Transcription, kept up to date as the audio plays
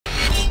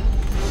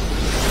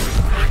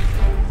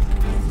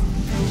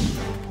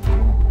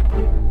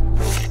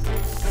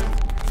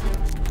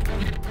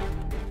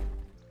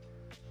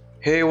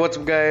Hey, what's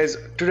up guys?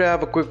 Today I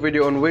have a quick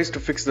video on ways to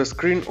fix the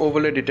screen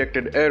overlay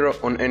detected error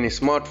on any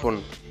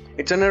smartphone.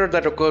 It's an error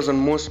that occurs on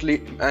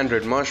mostly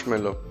Android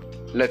Marshmallow.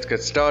 Let's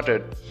get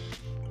started.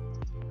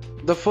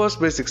 The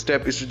first basic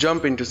step is to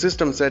jump into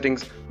system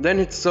settings, then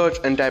hit search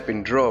and type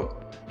in draw.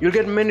 You'll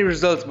get many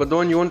results, but the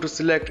one you want to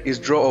select is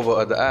draw over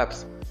other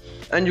apps.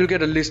 And you'll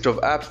get a list of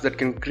apps that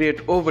can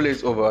create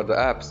overlays over other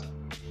apps.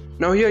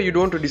 Now here you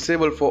don't want to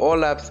disable for all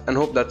apps and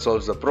hope that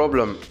solves the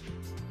problem.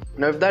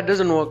 Now if that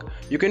doesn't work,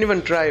 you can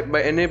even try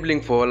by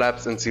enabling for all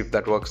apps and see if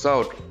that works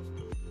out.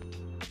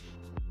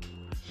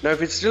 Now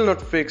if it's still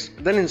not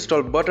fixed, then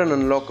install Button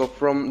Unlocker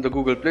from the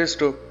Google Play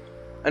Store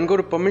and go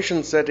to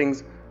permission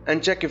settings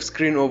and check if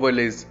screen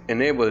overlay is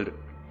enabled.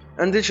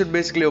 And this should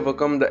basically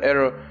overcome the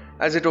error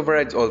as it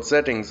overrides all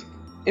settings.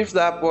 If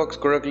the app works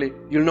correctly,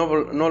 you'll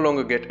no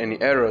longer get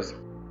any errors.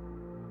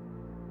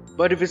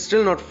 But if it's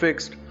still not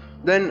fixed,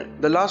 then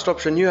the last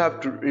option you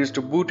have is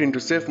to boot into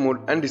safe mode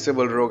and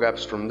disable rogue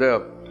apps from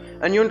there.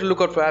 And you want to look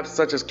out for apps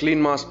such as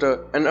Clean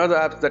Master and other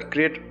apps that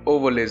create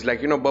overlays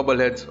like bubble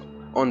heads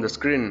on the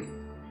screen.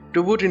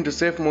 To boot into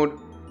safe mode,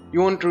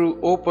 you want to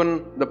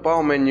open the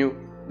power menu,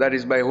 that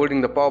is by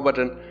holding the power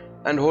button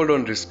and hold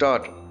on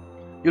restart.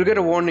 You'll get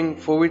a warning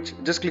for which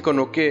just click on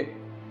OK,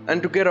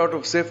 and to get out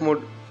of safe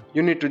mode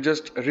you need to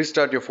just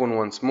restart your phone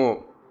once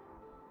more.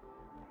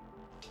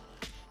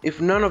 If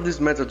none of these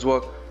methods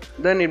work,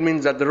 then it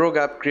means that the rogue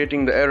app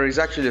creating the error is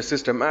actually a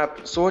system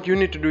app, so what you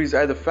need to do is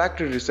either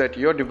factory reset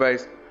your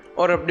device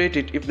or update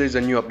it if there is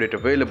a new update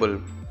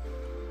available.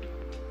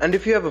 And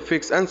if you have a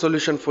fix and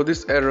solution for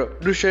this error,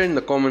 do share in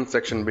the comment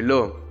section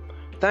below.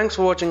 Thanks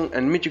for watching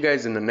and meet you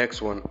guys in the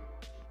next one.